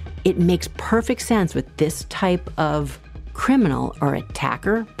that, it makes perfect sense with this type of criminal or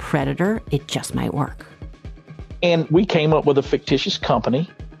attacker, predator. It just might work. And we came up with a fictitious company.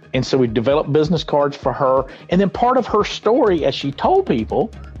 And so we developed business cards for her. And then part of her story, as she told people,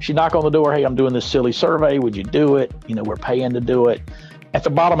 she'd knock on the door, hey, I'm doing this silly survey. Would you do it? We're paying to do it. At the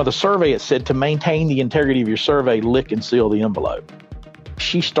bottom of the survey, it said, to maintain the integrity of your survey, lick and seal the envelope.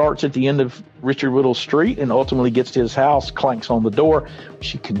 She starts at the end of Richard Whittles Street and ultimately gets to his house, clanks on the door.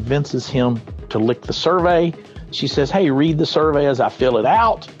 She convinces him to lick the survey. She says, hey, read the survey as I fill it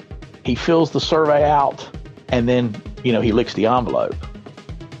out. He fills the survey out, and then, he licks the envelope.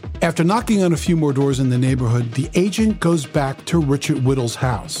 After knocking on a few more doors in the neighborhood, the agent goes back to Richard Whittles'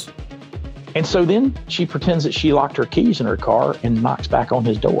 house. And so then she pretends that she locked her keys in her car and knocks back on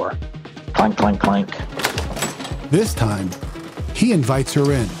his door. Clank, clank, clank. This time, he invites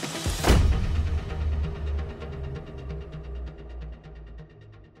her in.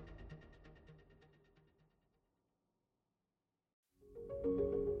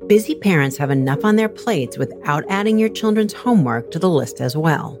 Busy parents have enough on their plates without adding your children's homework to the list as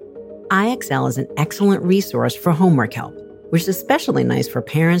well. IXL is an excellent resource for homework help, which is especially nice for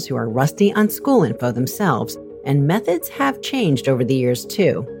parents who are rusty on school info themselves, and methods have changed over the years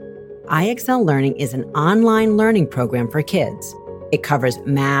too. IXL Learning is an online learning program for kids. It covers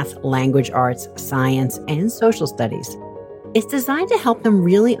math, language arts, science, and social studies. It's designed to help them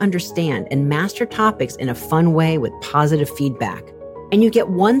really understand and master topics in a fun way with positive feedback. And you get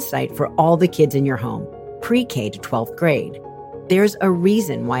one site for all the kids in your home, pre-K to 12th grade. There's a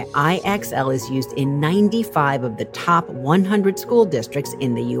reason why IXL is used in 95 of the top 100 school districts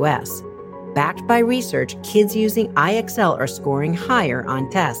in the U.S. Backed by research, kids using IXL are scoring higher on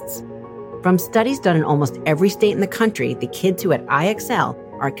tests. From studies done in almost every state in the country, the kids who at IXL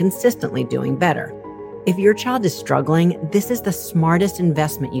are consistently doing better. If your child is struggling, this is the smartest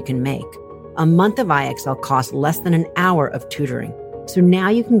investment you can make. A month of IXL costs less than an hour of tutoring, so now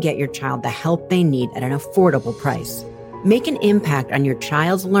you can get your child the help they need at an affordable price. Make an impact on your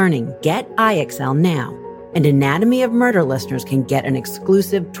child's learning. Get IXL now. And Anatomy of Murder listeners can get an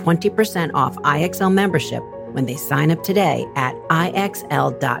exclusive 20% off IXL membership when they sign up today at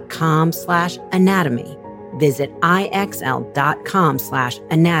IXL.com/anatomy. Visit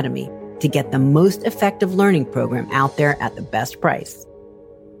IXL.com/anatomy to get the most effective learning program out there at the best price.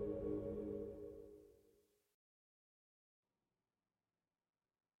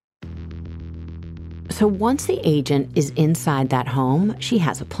 So once the agent is inside that home, she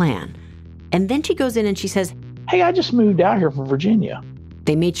has a plan. And then she goes in and she says, hey, I just moved out here from Virginia.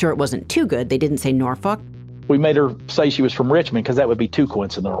 They made sure it wasn't too good. They didn't say Norfolk. We made her say she was from Richmond because that would be too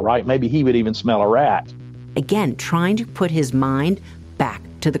coincidental, right? Maybe he would even smell a rat. Again, trying to put his mind back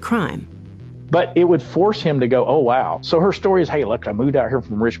to the crime. But it would force him to go, oh, wow. So her story is, hey, look, I moved out here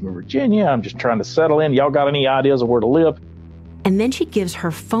from Richmond, Virginia. I'm just trying to settle in. Y'all got any ideas of where to live? And then she gives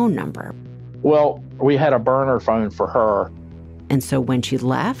her phone number. Well, we had a burner phone for her. And so when she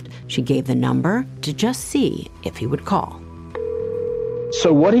left, she gave the number to just see if he would call.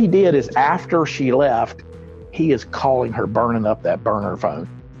 So what he did is after she left, he is calling her, burning up that burner phone.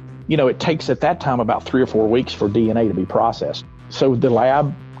 It takes at that time about 3 or 4 weeks for DNA to be processed. So the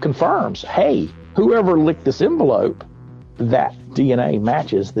lab confirms, hey, whoever licked this envelope, that DNA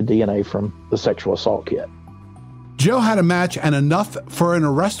matches the DNA from the sexual assault kit. Joe had a match and enough for an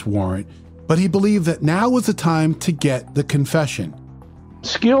arrest warrant, but he believed that now was the time to get the confession.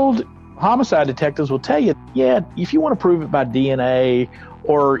 Skilled homicide detectives will tell you, yeah, if you want to prove it by DNA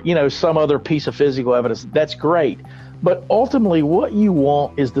or, some other piece of physical evidence. That's great. But ultimately, what you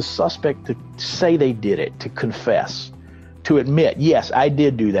want is the suspect to say they did it, to confess, to admit, yes, I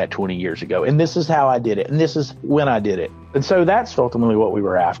did do that 20 years ago, and this is how I did it, and this is when I did it. And so that's ultimately what we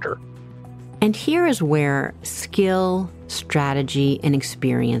were after. And here is where skill, strategy, and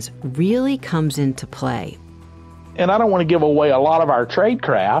experience really comes into play. And I don't want to give away a lot of our trade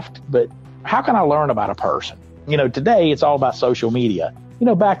craft, but how can I learn about a person? Today it's all about social media.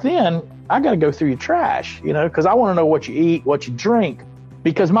 Back then, I got to go through your trash, because I want to know what you eat, what you drink,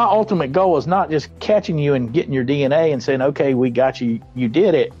 because my ultimate goal is not just catching you and getting your DNA and saying, okay, we got you, you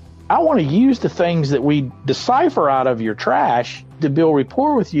did it. I want to use the things that we decipher out of your trash to build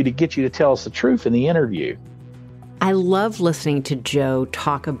rapport with you to get you to tell us the truth in the interview. I love listening to Joe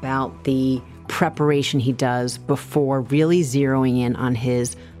talk about the preparation he does before really zeroing in on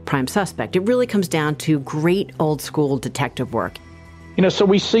his prime suspect. It really comes down to great old school detective work. So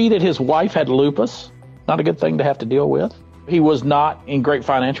we see that his wife had lupus, not a good thing to have to deal with. He was not in great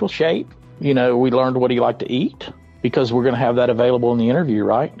financial shape. We learned what he liked to eat because we're going to have that available in the interview,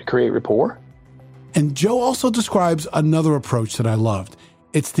 right, to create rapport. And Joe also describes another approach that I loved.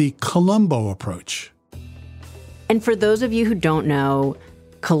 It's the Columbo approach. And for those of you who don't know,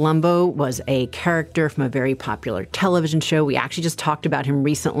 Columbo was a character from a very popular television show. We actually just talked about him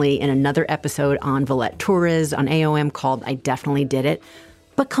recently in another episode on Valette Torres on AOM called I Definitely Did It.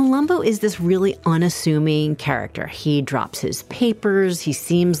 But Columbo is this really unassuming character. He drops his papers. He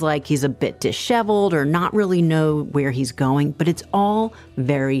seems like he's a bit disheveled or not really know where he's going, but it's all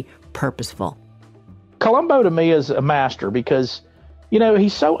very purposeful. Columbo to me is a master because,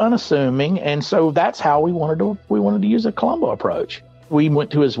 he's so unassuming. And so that's how we wanted to use a Columbo approach. We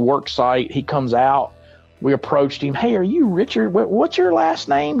went to his work site. He comes out. We approached him. Hey, are you Richard? What's your last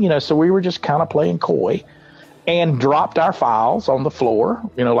name? So we were just kind of playing coy and dropped our files on the floor,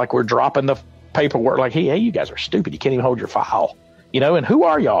 like we're dropping the paperwork, like, hey, you guys are stupid. You can't even hold your file, and who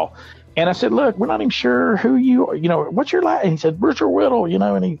are y'all? And I said, look, we're not even sure who you are, what's your last? And he said, Richard Whittle,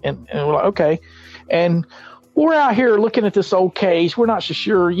 and we're like, okay. And we're out here looking at this old case. We're not so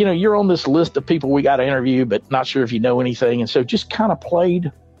sure, you're on this list of people we got to interview, but not sure if you know anything. And so just kind of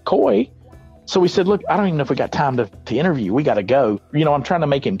played coy. So we said, look, I don't even know if we got time to interview. We got to go. I'm trying to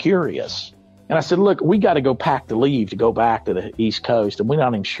make him curious. And I said, look, we got to go pack the leave to go back to the East Coast. And we're not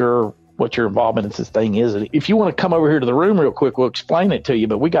even sure what your involvement in this thing is. And if you want to come over here to the room real quick, we'll explain it to you,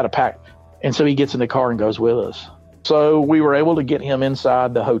 but we got to pack. And so he gets in the car and goes with us. So we were able to get him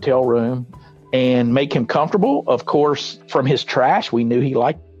inside the hotel room and make him comfortable. Of course, from his trash, we knew he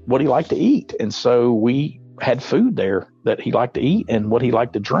liked what he liked to eat. And so we had food there that he liked to eat and what he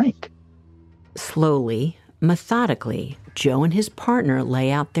liked to drink. Slowly, methodically, Joe and his partner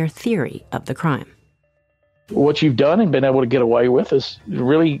lay out their theory of the crime. What you've done and been able to get away with is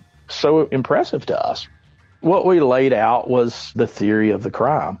really so impressive to us. What we laid out was the theory of the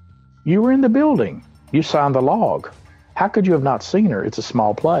crime. You were in the building. You signed the log. How could you have not seen her? It's a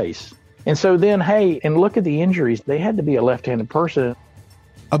small place. And so then, hey, and look at the injuries. They had to be a left-handed person.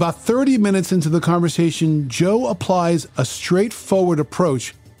 About 30 minutes into the conversation, Joe applies a straightforward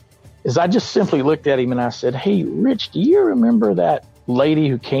approach. As I just simply looked at him and I said, hey, Rich, do you remember that lady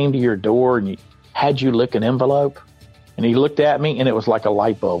who came to your door and had you lick an envelope? And he looked at me and it was like a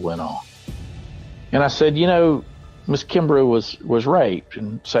light bulb went on. And I said, Miss Kimbrough was raped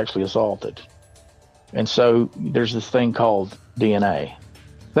and sexually assaulted. And so there's this thing called DNA.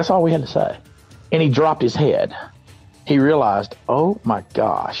 That's all we had to say. And he dropped his head. He realized, oh my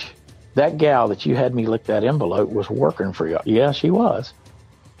gosh, that gal that you had me lick that envelope was working for you. Yeah, she was.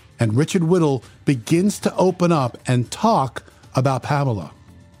 And Richard Whittle begins to open up and talk about Pamela.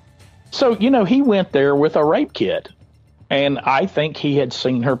 So, he went there with a rape kit. And I think he had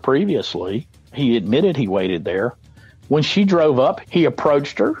seen her previously. He admitted he waited there. When she drove up, he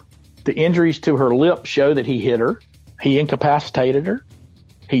approached her. The injuries to her lip show that he hit her. He incapacitated her.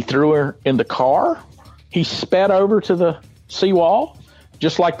 He threw her in the car. He sped over to the seawall.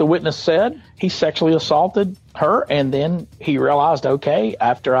 Just like the witness said, he sexually assaulted her. And then he realized, okay,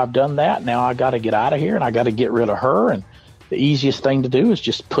 after I've done that, now I got to get out of here and I got to get rid of her. And the easiest thing to do is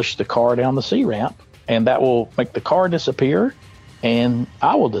just push the car down the sea ramp. And that will make the car disappear and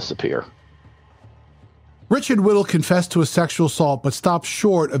I will disappear. Richard Whittle confessed to a sexual assault, but stopped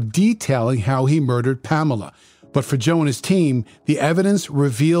short of detailing how he murdered Pamela. But for Joe and his team, the evidence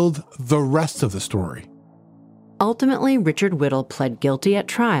revealed the rest of the story. Ultimately, Richard Whittle pled guilty at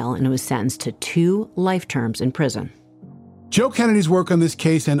trial and was sentenced to 2 life terms in prison. Joe Kennedy's work on this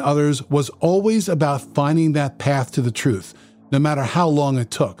case and others was always about finding that path to the truth, no matter how long it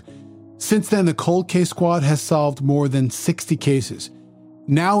took. Since then, the Cold Case Squad has solved more than 60 cases.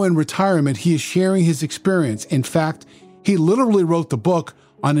 Now in retirement, he is sharing his experience. In fact, he literally wrote the book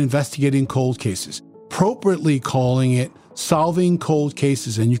on investigating cold cases, appropriately calling it Solving Cold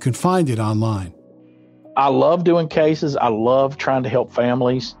Cases, and you can find it online. I love doing cases. I love trying to help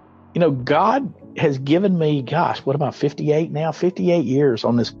families. God has given me, what am I, 58 now? 58 years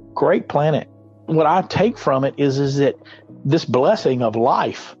on this great planet. What I take from it is that this blessing of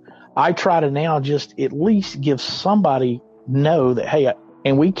life, I try to now just at least give somebody know that, hey,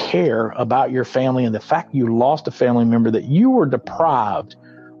 and we care about your family and the fact you lost a family member, that you were deprived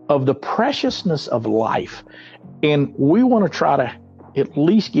of the preciousness of life. And we want to try to at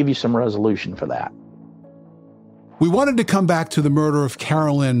least give you some resolution for that. We wanted to come back to the murder of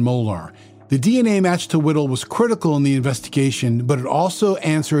Carol Ann Molar. The DNA match to Whittle was critical in the investigation, but it also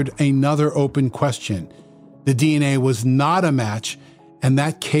answered another open question. The DNA was not a match, and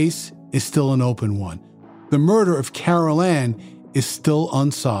that case is still an open one. The murder of Carol Ann is still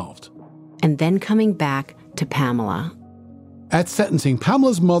unsolved. And then coming back to Pamela. At sentencing,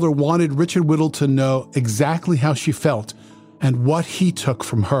 Pamela's mother wanted Richard Whittle to know exactly how she felt and what he took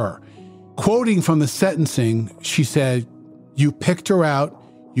from her. Quoting from the sentencing, she said, "You picked her out,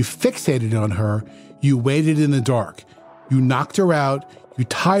 you fixated on her, you waited in the dark. You knocked her out, you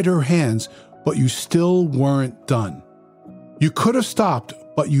tied her hands, but you still weren't done. You could have stopped,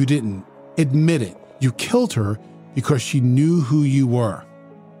 but you didn't. Admit it. You killed her because she knew who you were."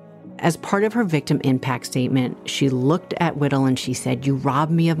 As part of her victim impact statement, she looked at Whittle and she said, "You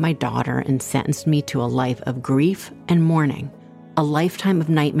robbed me of my daughter and sentenced me to a life of grief and mourning, a lifetime of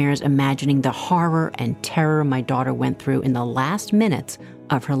nightmares imagining the horror and terror my daughter went through in the last minutes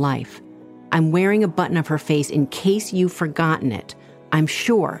of her life. I'm wearing a button of her face in case you've forgotten it. I'm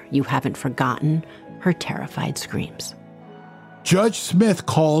sure you haven't forgotten her terrified screams." Judge Smith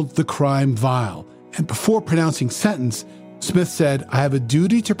called the crime vile, and before pronouncing sentence, Smith said, "I have a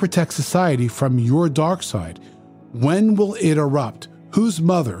duty to protect society from your dark side. When will it erupt? Whose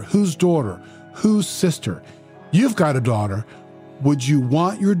mother? Whose daughter? Whose sister? You've got a daughter. Would you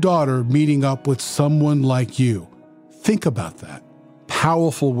want your daughter meeting up with someone like you?" Think about that.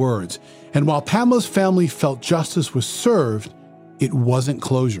 Powerful words. And while Pamela's family felt justice was served, it wasn't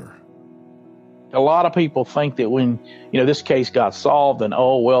closure. A lot of people think that when, this case got solved and,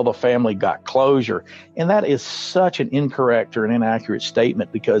 the family got closure. And that is such an incorrect or an inaccurate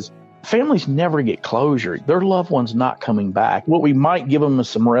statement, because families never get closure. Their loved one's not coming back. What we might give them is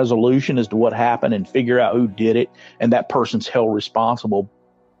some resolution as to what happened and figure out who did it, and that person's held responsible.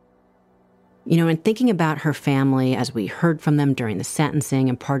 And thinking about her family as we heard from them during the sentencing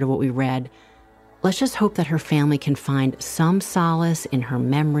and part of what we read, let's just hope that her family can find some solace in her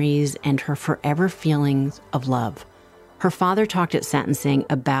memories and her forever feelings of love. Her father talked at sentencing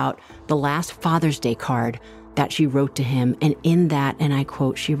about the last Father's Day card that she wrote to him, and in that, and I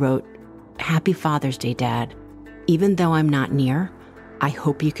quote, she wrote, "Happy Father's Day, Dad. Even though I'm not near, I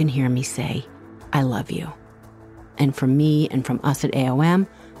hope you can hear me say, I love you." And from me and from us at AOM,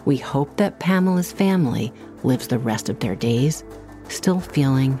 we hope that Pamela's family lives the rest of their days still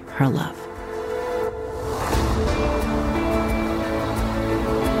feeling her love.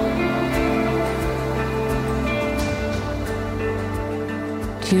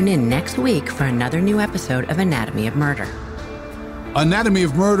 Tune in next week for another new episode of Anatomy of Murder. Anatomy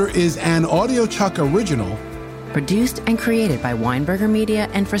of Murder is an AudioChuck original, produced and created by Weinberger Media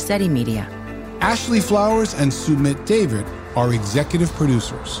and Frasetti Media. Ashley Flowers and Sumit David are executive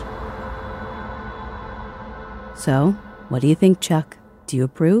producers. So, what do you think, Chuck? Do you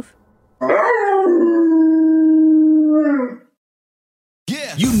approve?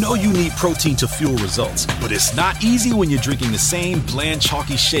 You know you need protein to fuel results, but it's not easy when you're drinking the same bland,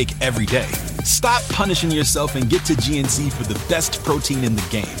 chalky shake every day. Stop punishing yourself and get to GNC for the best protein in the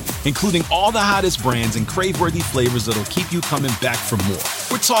game, including all the hottest brands and crave-worthy flavors that'll keep you coming back for more.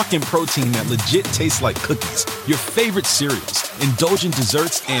 We're talking protein that legit tastes like cookies, your favorite cereals, indulgent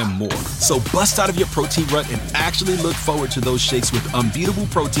desserts, and more. So bust out of your protein rut and actually look forward to those shakes with unbeatable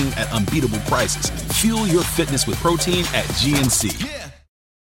protein at unbeatable prices. Fuel your fitness with protein at GNC.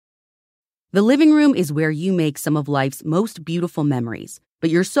 The living room is where you make some of life's most beautiful memories, but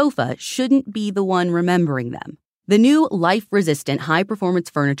your sofa shouldn't be the one remembering them. The new life-resistant high-performance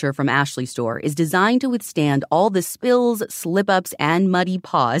furniture from Ashley Store is designed to withstand all the spills, slip-ups, and muddy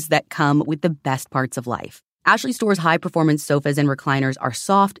paws that come with the best parts of life. Ashley Store's high-performance sofas and recliners are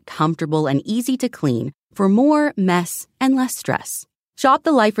soft, comfortable, and easy to clean for more mess and less stress. Shop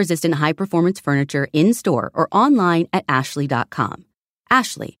the life-resistant high-performance furniture in-store or online at ashley.com.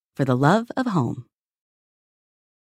 Ashley, for the love of home.